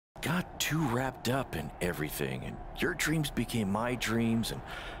got too wrapped up in everything, and your dreams became my dreams, and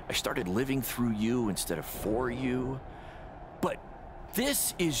I started living through you instead of for you. But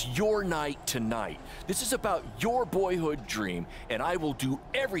this is your night tonight. This is about your boyhood dream, and I will do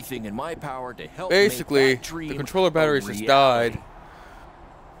everything in my power to help Basically, make that dream the controller batteries a just reality. died.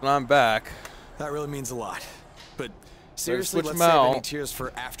 And I'm back. That really means a lot. But seriously, let's switch 'em save out. any tears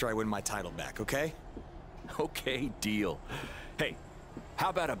for after I win my title back, okay? Okay, deal. Hey, how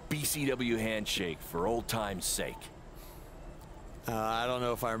about a BCW handshake for old time's sake? I don't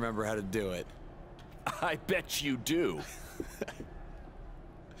know if I remember how to do it. I bet you do.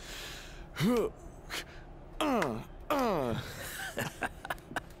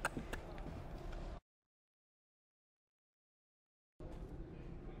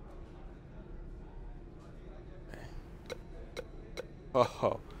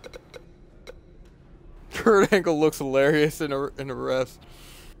 Oh. Kurt Angle looks hilarious in a rest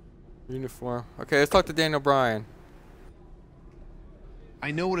uniform. Okay, let's talk to Daniel Bryan.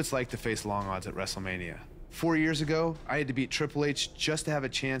 I know what it's like to face long odds at WrestleMania. 4 years ago, I had to beat Triple H just to have a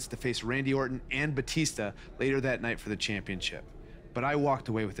chance to face Randy Orton and Batista later that night for the championship. But I walked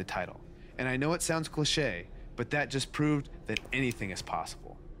away with the title. And I know it sounds cliche, but that just proved that anything is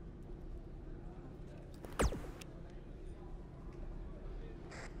possible.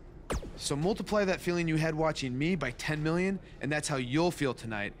 So multiply that feeling you had watching me by 10 million, and that's how you'll feel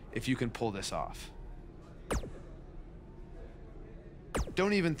tonight if you can pull this off.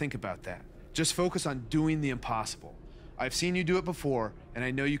 Don't even think about that. Just focus on doing the impossible. I've seen you do it before, and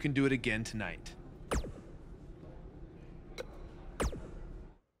I know you can do it again tonight.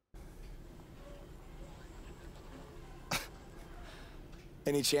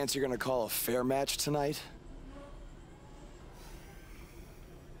 Any chance you're gonna call a fair match tonight?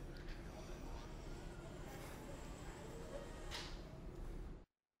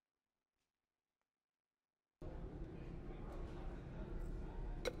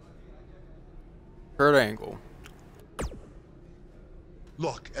 Kurt Angle.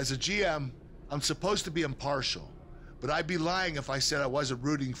 Look, as a GM, I'm supposed to be impartial, but I'd be lying if I said I wasn't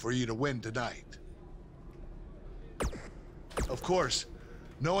rooting for you to win tonight. Of course,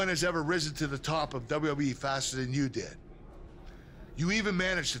 no one has ever risen to the top of WWE faster than you did. You even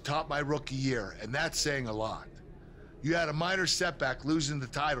managed to top my rookie year, and that's saying a lot. You had a minor setback losing the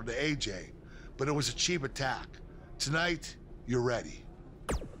title to AJ, but it was a cheap attack. Tonight, you're ready.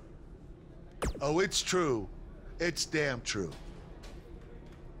 Oh, it's true. It's damn true.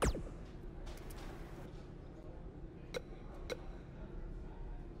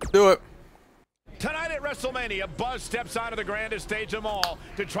 Do it. Tonight at WrestleMania, Buzz steps onto the grandest stage of them all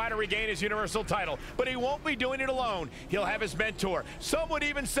to try to regain his Universal title. But he won't be doing it alone. He'll have his mentor, some would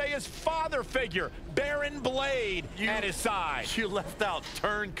even say his father figure, Baron Blade, at his side. You left out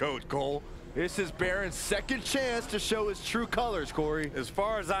Turncoat, Cole. This is Baron's second chance to show his true colors, Corey. As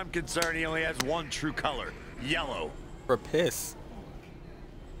far as I'm concerned, he only has one true color, yellow. For piss.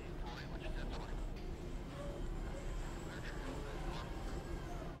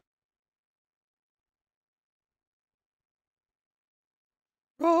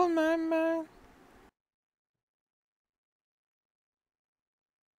 Oh, my man.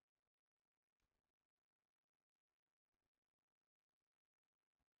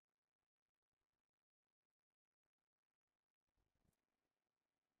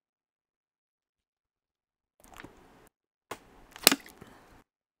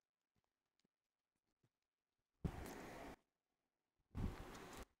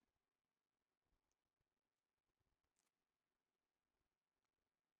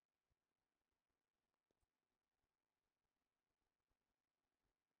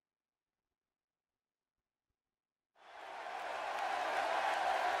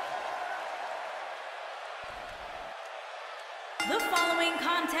 The following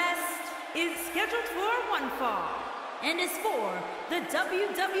contest is scheduled for one fall and is for the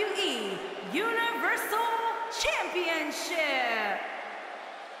WWE Universal Championship.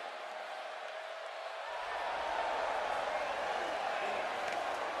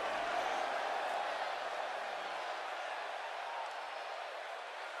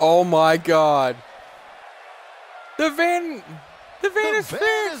 Oh my God. The van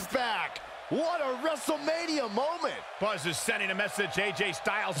is back. What a WrestleMania moment. Buzz is sending a message to AJ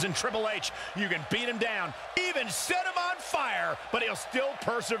Styles and Triple H. You can beat him down, even set him on fire, but he'll still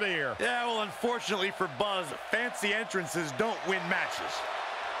persevere. Yeah, well, unfortunately for Buzz, fancy entrances don't win matches.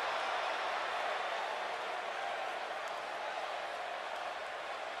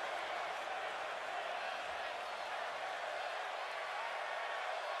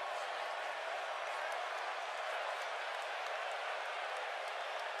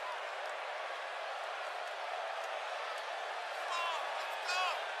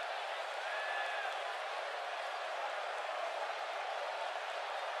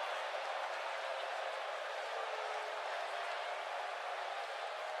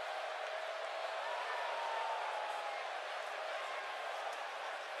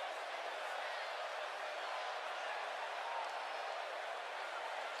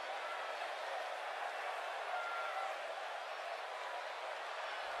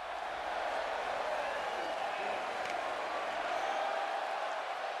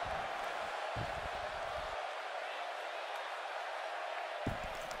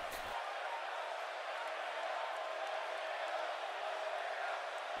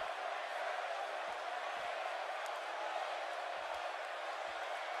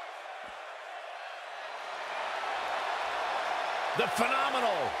 the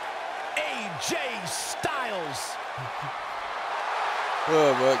phenomenal AJ Styles.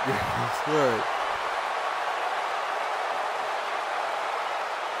 Oh my goodness. Right.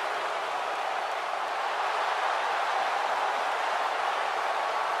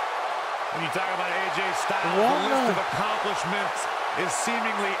 When you talk about AJ Styles, the list of accomplishments is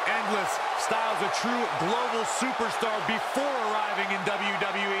seemingly endless. Styles, a true global superstar before arriving in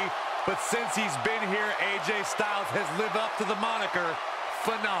WWE, but since he's been here, AJ Styles has lived up to the moniker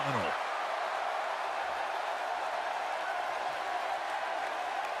phenomenal.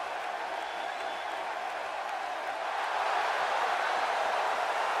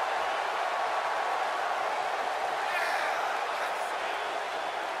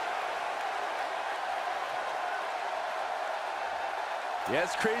 Yeah,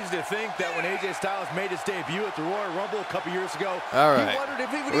 it's crazy to think that when AJ Styles made his debut at the Royal Rumble a couple years ago, all right, he wondered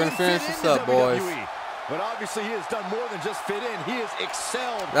if he would we're even gonna finish fit this into up, boys. WWE. But obviously, he has done more than just fit in. He has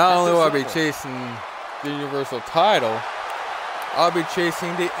excelled. Not only will I be level. chasing the Universal title, I'll be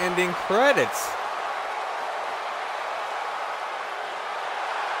chasing the ending credits.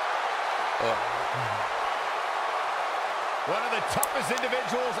 One of the toughest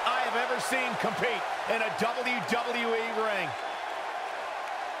individuals I have ever seen compete in a WWE ring.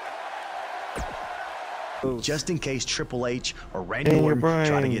 Just in case Triple H or Randy Orton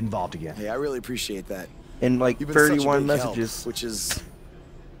try to get involved again. Hey, I really appreciate that. And like You've been such a 31 big messages. help, which is,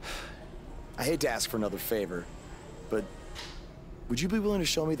 I hate to ask for another favor, but would you be willing to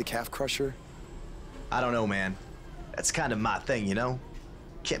show me the calf crusher? I don't know, man. That's kind of my thing, you know?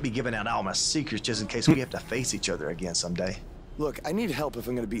 Can't be giving out all my secrets just in case we have to face each other again someday. Look, I need help if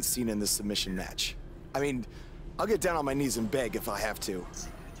I'm going to beat Cena in this submission match. I mean, I'll get down on my knees and beg if I have to.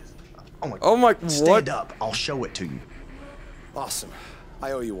 Oh my, what? Stand up. I'll show it to you. Awesome.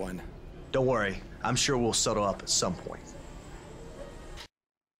 I owe you one. Don't worry. I'm sure we'll settle up at some point.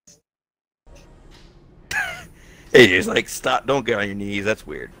 AJ's like, stop, don't get on your knees, that's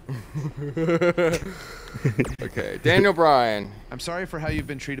weird. Okay, Daniel Bryan. I'm sorry for how you've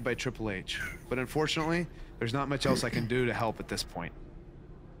been treated by Triple H, but unfortunately, there's not much else I can do to help at this point.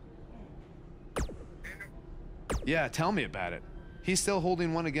 Yeah, tell me about it. He's still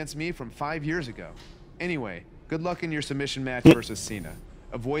holding one against me from 5 years ago. Anyway, good luck in your submission match versus Cena.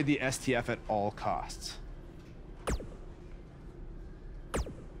 Avoid the STF at all costs.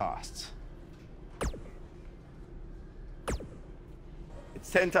 It's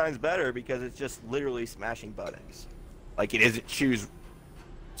 10 times better because it's just literally smashing buttons. Like, it isn't choose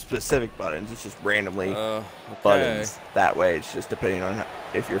specific buttons, it's just randomly buttons. That way, it's just depending on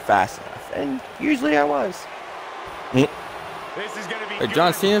if you're fast enough. And usually I was. This is going to be Hey,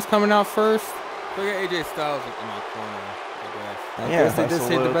 John Cena's coming out first. Look at AJ Styles in my corner. I guess they did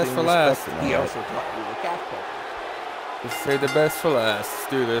save the best for last. He also taught you the calf poke. Just save the best for last. Let's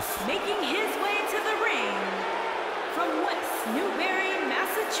do this. Making his way to the ring from West Newbury,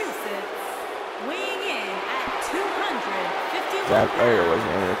 Massachusetts, weighing in at 251 Zack Ryder was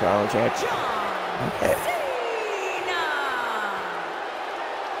the Intercontinental champion. Okay. Cena.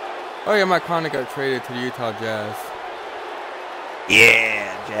 Oh yeah, Mike Conley got traded to the Utah Jazz.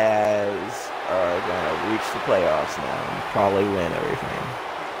 Yeah, Jazz are gonna reach the playoffs now and probably win everything.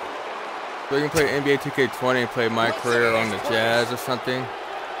 So you can play NBA 2K20 and play my career on the Jazz or something.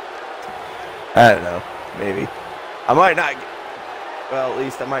 I don't know, maybe. I might not. Well, at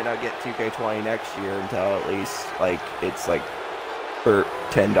least I might not get 2K20 next year until at least like it's like for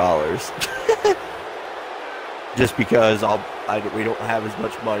 $10. Just because we don't have as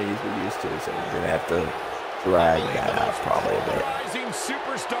much money as we used to, so we're gonna have to drag that out probably a bit. rising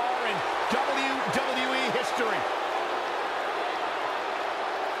superstar in WWE history.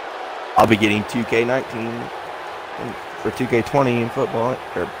 I'll be getting 2K19 for 2K20 in football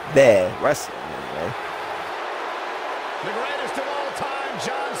or wrestling anyway. The greatest of all time,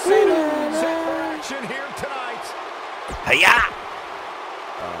 John Cena, set for action here tonight. Hiya!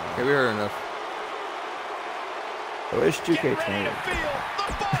 Okay, we heard enough. I wish 2K20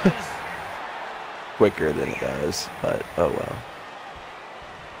 quicker than it does, but oh well.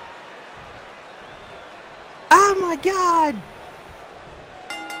 Oh my god!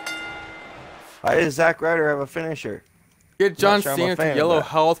 Why does Zack Ryder have a finisher? Get John sure I'm a Cena to fan of yellow that.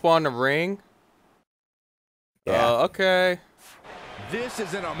 health while in the ring. Yeah. Okay. This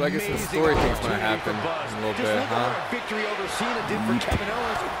is an I guess the amazing story thing's gonna opportunity happen for Buzz. in a little Just bit, look at huh? what a victory over Cena did for Kevin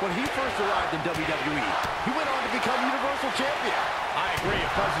Owens when he first arrived in WWE. He went on to become Universal Champion. I agree.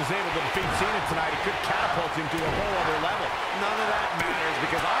 If Buzz is able to defeat Cena tonight, it could catapult him to a whole other level. None of that matters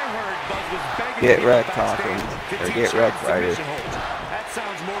because I heard Buzz was begging Get people wrecked backstage talking, to or teach get him wrecked Ryder. submission holds. That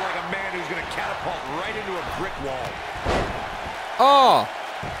sounds more like a man who's going to catapult right into a brick wall. Oh!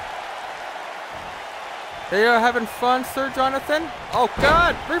 They are having fun, Sir Jonathan? Oh,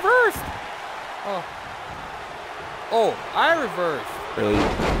 God! Reversed! Oh. Oh, I reversed. Really?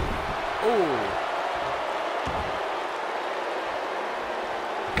 Oh.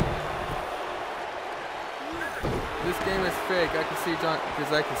 This game is fake. I can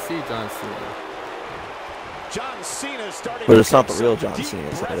see John Cena. John Cena starting But it's not the real John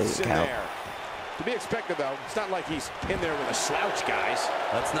Cena, so it doesn't count. To be expected, though. It's not like he's in there with a slouch, guys.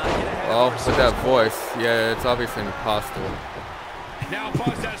 Let's not get ahead. Oh, with that voice, yeah, it's obviously an imposter. Now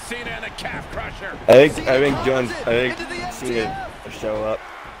Buzz has Cena and the calf crusher. I think Cena will show up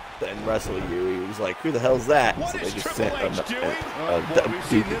and wrestle you. He was like, "Who the hell's that?" So they just sent a duplicate.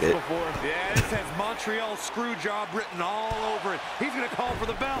 Yeah, this has Montreal screw job written all over it. He's gonna call for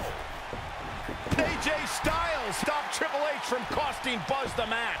the bell. AJ Styles stopped Triple H from costing Buzz the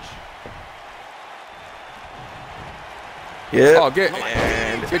match. Yeah. Oh, get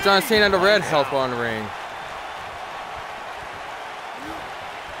John Cena and the red health on the ring.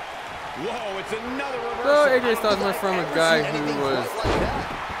 Whoa, it's another reversal. So AJ Styles went from a guy who was...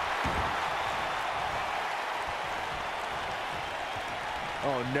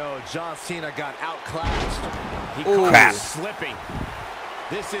 Oh no, John Cena got outclassed. He caught slipping.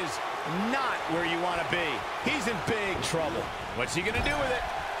 This is not where you want to be. He's in big trouble. What's he going to do with it?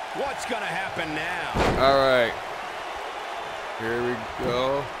 What's going to happen now? All right. Here we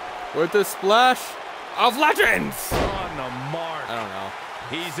go. With the splash of legends. On the mark. I don't know.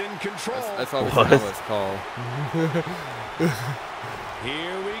 He's in control. That's obviously not what it's called.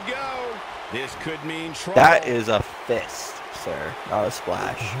 Here we go. This could mean trouble. That is a fist, sir, not a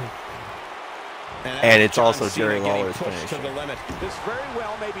splash. And it's also Jerry Lawler's finish. This very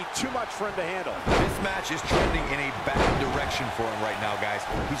well may be too much for him to handle. This match is trending in a bad direction for him right now, guys.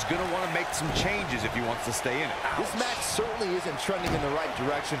 He's going to want to make some changes if he wants to stay in it. This match certainly isn't trending in the right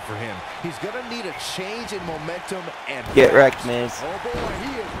direction for him. He's going to need a change in momentum and... Get wrecked, Miz. Oh boy,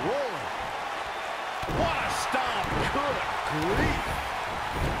 he is rolling. What a stomp. Good grief.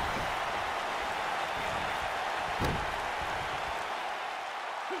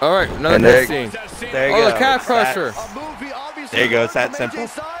 All right, another good scene. There you go. Oh, the calf crusher. There you go. It's that simple.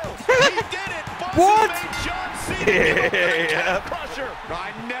 What? Yeah.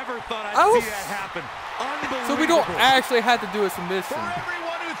 I never thought I'd see that happen. So we don't actually have to do a submission.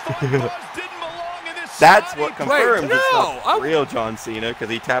 That's what confirms Wait, it's no, not real John Cena because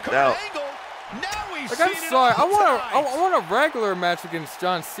he tapped out. Like, I'm sorry. I want a regular match against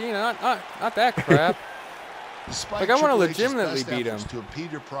John Cena, not that crap. Despite like, I want to Triple H's legitimately best beat him. efforts to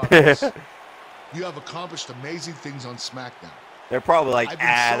impede your progress, you have accomplished amazing things on SmackDown. They're probably like, I've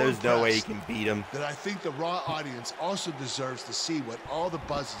been so there's no way you impressed can beat him. That I think the Raw audience also deserves to see what all the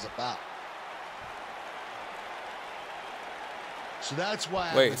buzz is about. So that's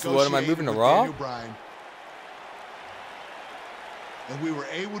why Wait, so what, am I moving to Raw? Daniel Bryan, and we were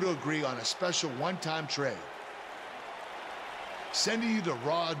able to agree on a special one-time trade, sending you to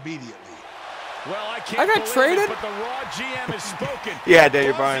Raw immediately. Well, I got traded? It, but the Raw GM has spoken. Yeah,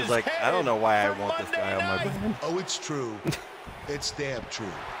 Daniel Bryan's like, I don't know why I want this guy on my brand. Oh, it's true. It's damn true.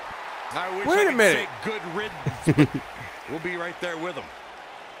 I wish Wait I a minute. Say good riddance. We'll be right there with him.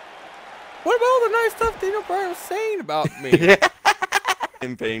 What about all the nice stuff Daniel Bryan was saying about me?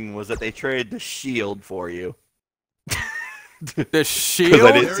 The thing was that they traded the Shield for you. The Shield? Because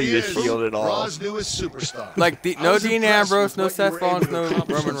I didn't see the Shield at all. Raw's newest superstar. Like, no Dean Ambrose, no Seth Rollins, no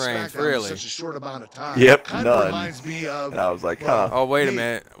Roman Reigns, really. Such a short amount of time. Yep, Kind none. of reminds me of, And I was like, huh. Oh, wait a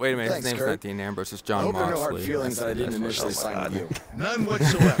minute. Wait a minute. Thanks, His name's Kurt. not Dean Ambrose. It's I John hope there are no hard Moxley. feelings that I didn't initially sign with you. None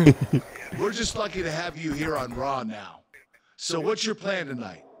whatsoever. We're just lucky to have you here on Raw now. So what's your plan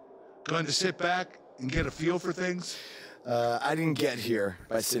tonight? Going to sit back and get a feel for things? I didn't get here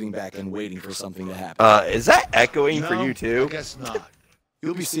by sitting back and waiting for something to happen. Is that echoing for No, you too? I guess not.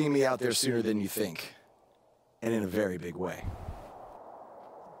 You'll be seeing me out there sooner than you think. And in a very big way.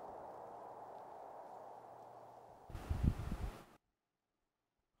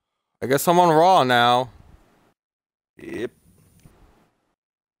 I guess I'm on Raw now. Yep.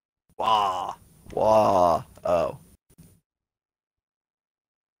 Wah. Wah. Oh.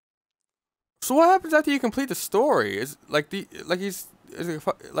 So what happens after you complete the story? Is the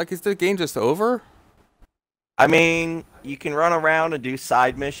game just over? I mean, you can run around and do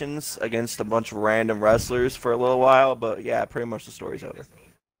side missions against a bunch of random wrestlers for a little while, but yeah, pretty much the story's over.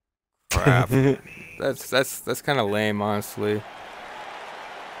 Crap. that's kind of lame, honestly.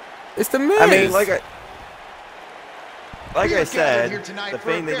 It's the Miz. I mean, like I said, the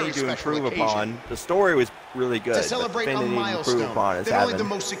thing they need to improve upon, the story was really good. To celebrate the thing a they need to improve milestone upon is that only having the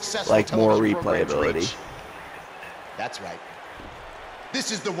most successful like more television programs replayability. reach. That's right.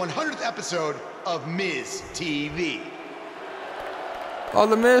 This is the 100th episode of Miz TV. Oh,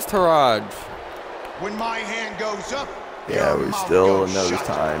 the Miz Taraj. When my hand goes up, Yeah, we're still in those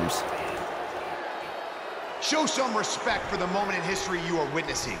times. Show some respect for the moment in history you are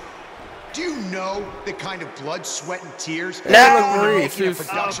witnessing. Do you know the kind of blood, sweat, and tears that go into making a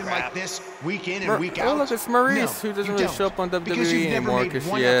production like this week in and week out? Oh, look, it's Maurice, who doesn't really show up on WWE anymore because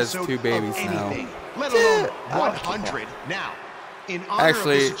she has 2 babies now. Let alone 100 now. In honor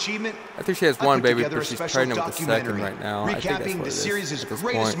Actually, of this achievement, I think she has 1 baby, but she's pregnant with the 2nd right now. I think that's recapping what the it is series' at this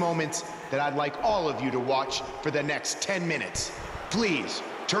greatest point. moments that I'd like all of you to watch for the next 10 minutes. Please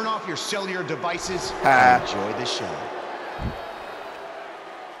turn off your cellular devices and enjoy the show.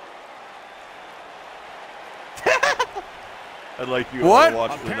 I'd like you to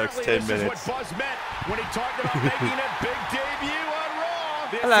watch for the next 10 minutes. What Buzz meant when he talked about making a big debut on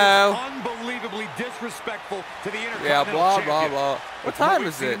Raw. This Hello. is unbelievably disrespectful to the Intercontinental Yeah, blah, blah, Champion. blah. What time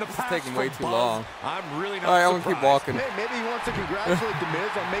is it? This is taking way too long. I'm really not Alright, I'm gonna keep walking. Hey, maybe he wants to congratulate The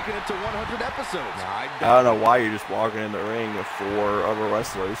Miz on making it to 100 episodes. I don't know why you're just walking in the ring with 4 other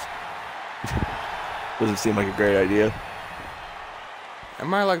wrestlers. Doesn't seem like a great idea.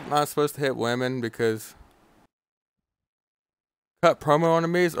 Am I like not supposed to hit women because cut promo on the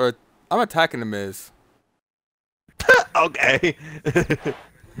Miz, or I'm attacking the Miz? Okay.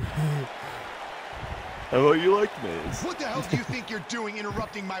 How about you like Miz? What the hell do you think you're doing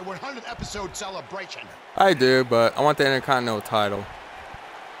interrupting my 100th episode celebration? I do, but I want the Intercontinental title.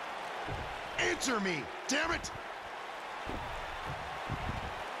 Answer me, damn it!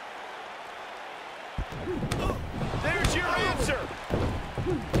 There's your answer.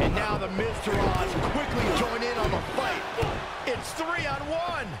 And now the Miz Taraj quickly join in on the fight. It's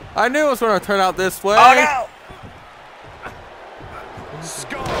 3-on-1. I knew it was going to turn out this way. Oh no!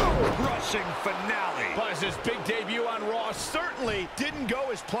 Skull-crushing finale. Buzz's big debut on Raw certainly didn't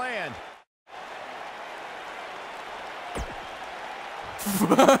go as planned.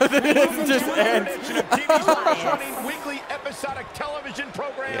 It just ends. TV's weekly episodic television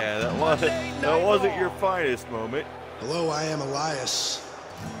program. Yeah, that wasn't your finest moment. Hello, I am Elias.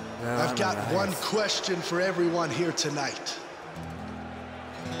 I've got one question for everyone here tonight.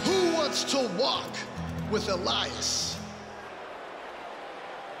 Who wants to walk with Elias?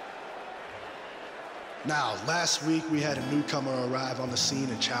 Now, last week we had a newcomer arrive on the scene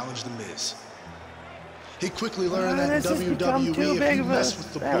and challenge The Miz. He quickly learned that in WWE, if you mess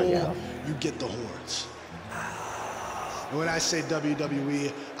with the bull, you get the horns. And when I say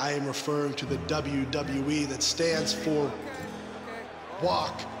WWE, I am referring to the WWE that stands for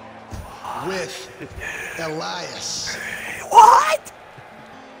Walk with Elias. What?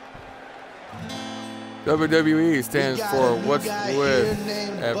 WWE stands We got for a new what's guy with here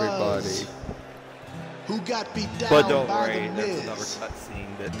named everybody. Buzz, who got beat down But don't by worry, The there's Miz. another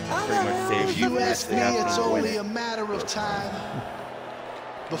cutscene that pretty much saves If you you from ask me, missing it's out on only winning. a matter of time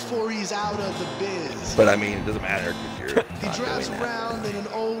before he's out of the biz. But I mean, it doesn't matter because you're He not drives doing that. around in an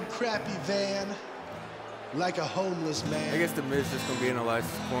old crappy van like a homeless man. I guess the Miz just gonna be in Elias'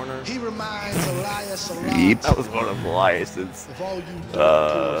 corner. He reminds Elias a lot Yep, that was one of Elias's of all you dirt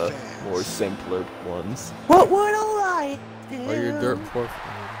poor fans. more simpler ones. What would Elias do? Oh, you dirt poor.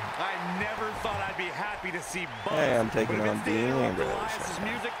 I never thought I'd be happy to see Buzz. Hey, I'm taking but if on it's to Dean interrupt Ambrose. Elias's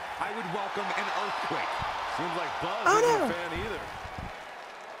music, I would welcome an earthquake. Seems like Buzz Oh, isn't no. a fan either.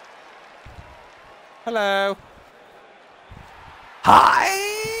 Hello. Hi.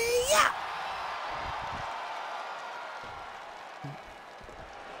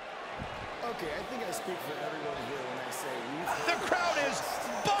 Okay, I think I speak for everyone here when I say The crowd is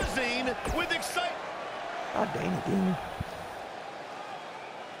buzzing with excitement. God dang it, Dean.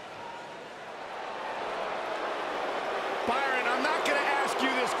 Byron, I'm not going to ask you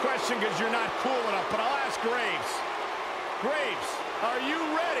this question because you're not cool enough, but I'll ask Graves. Graves, are you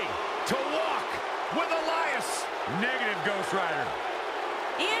ready to walk with Elias? Negative, Ghost Rider.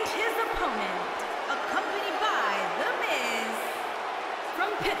 And his opponent, accompanied by The Miz, from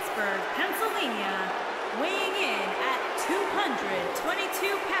Pittsburgh, Pennsylvania, weighing in at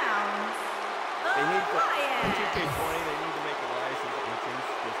 222 pounds,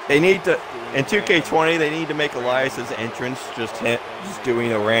 They need to in 2K20 they need to make Elias's entrance just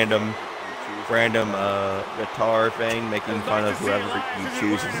doing a random guitar thing, making fun of whoever he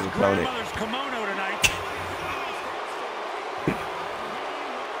chooses as his opponent.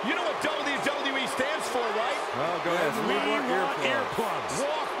 You know what WWE stands for, right? Oh, go ahead. We want earplugs.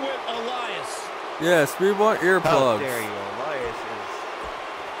 Walk with Elias. Yes, we want How earplugs. dare you, Elias is.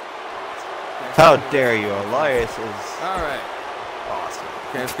 How dare you, Elias is. All right. Awesome.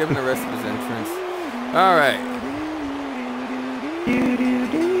 Okay, let's give him the rest of his entrance. All right. If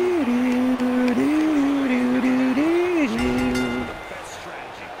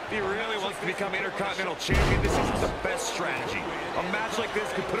he really wants to become Intercontinental Champion, this isn't the best strategy. A match like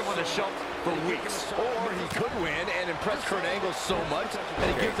this could put him on the shelf for weeks. Or he could win and impress Kurt Angle so much that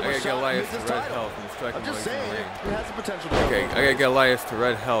he gives him a shot at his title. I'm just saying, it has the potential to Okay, I gotta get Elias to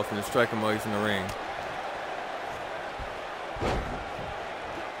red health and strike him while he's in the ring.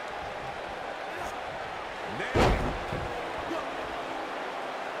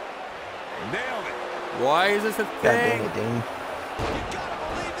 Nailed it. Why is this a God dang thing? it, Dean.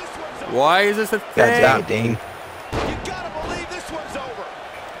 Why is this a God, thing? stop, Dean. You gotta believe this one's over.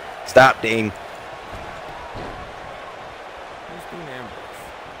 Stop, Dean. Who's Dean Ambrose?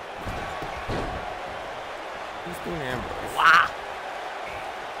 Who's Dean Ambrose? Wah.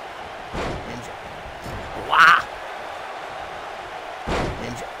 Ninja. Wah.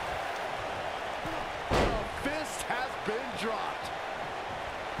 Ninja. The fist has been dropped.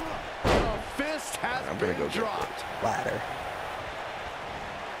 The fist has I'm gonna been go get dropped. the ladder.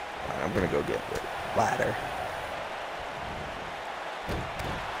 I'm gonna go get the ladder.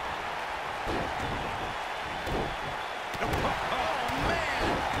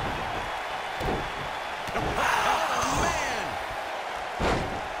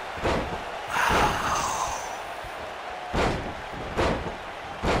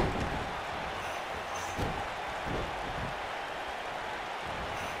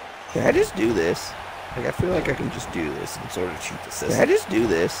 Can I just do this? Like, I feel like I can just do this and sort of cheat the system. Can I just do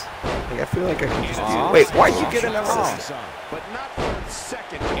this? Like, I feel like I can just do. Wait, why'd you get another assist? But not for a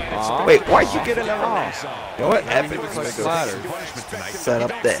second. Wait, why'd you get another assist? You know what? F it. It's We're like gonna ladder. set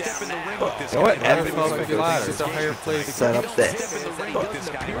up this. You know what? F it. Ladder like ladder. Get the higher place. Set up this.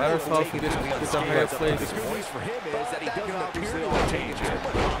 Ladder falls and get the higher place.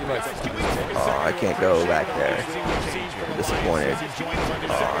 Oh, I can't go back there. I'm disappointed.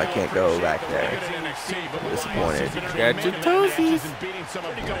 Oh, I can't go back there. I'm disappointed. Got your toesies.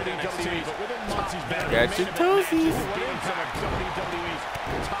 Got your toesies.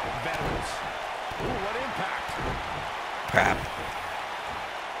 Crap.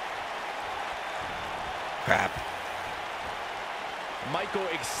 Crap. Michael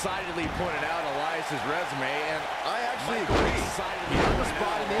excitedly pointed out Elias's resume, and I actually agree. He earned a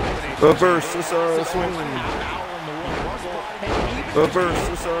spot in the elimination. Reverse Cesaro swing. Reverse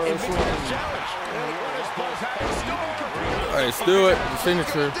Cesaro swing. Alright, let's do it. The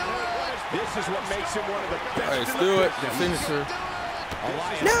signature. This is what makes him one of the best. Alright, let's do it. The signature.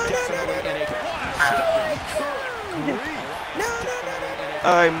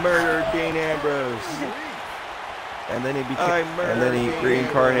 I murdered Dean Ambrose. And then he became, and then he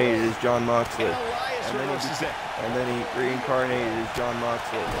reincarnated as John Moxley. And then he reincarnated as John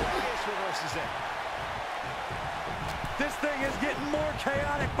Moxley. This thing is getting more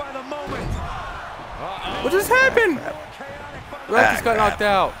chaotic by the moment. What just happened? Ref just got knocked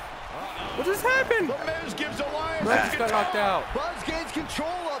out. What just happened? Ref just got knocked out. Buzz gains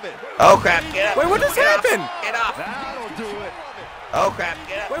control of it. Oh crap, get up. Wait, what just happened? Get up. That'll do it. Oh crap,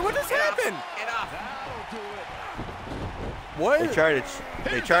 get up. Wait, what just happened? Get up. What? They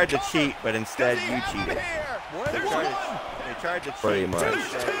tried to cheat, but instead you cheated. What? They tried to cheat. Pretty much.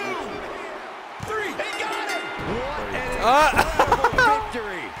 Three. He got it.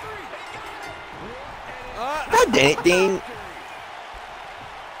 Victory. God dang it, Dean.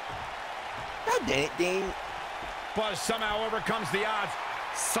 God dang it, Dean. Buzz somehow overcomes the odds.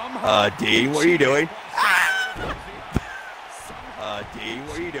 Somehow. Dean, what are you doing? Dean,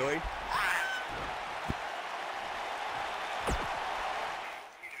 what are you doing?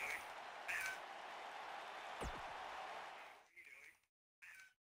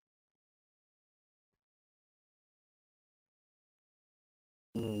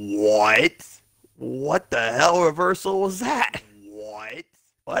 What? What the hell reversal was that? What?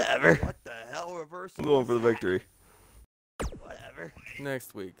 Whatever. What the hell reversal? I'm going for the victory. Whatever.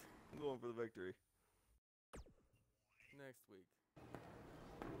 Next week. I'm going for the victory. Next week.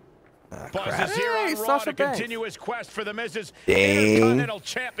 Buzz is here on Raw to continue his quest for the Miz's Dang. Intercontinental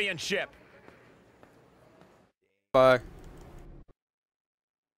Championship. Bye.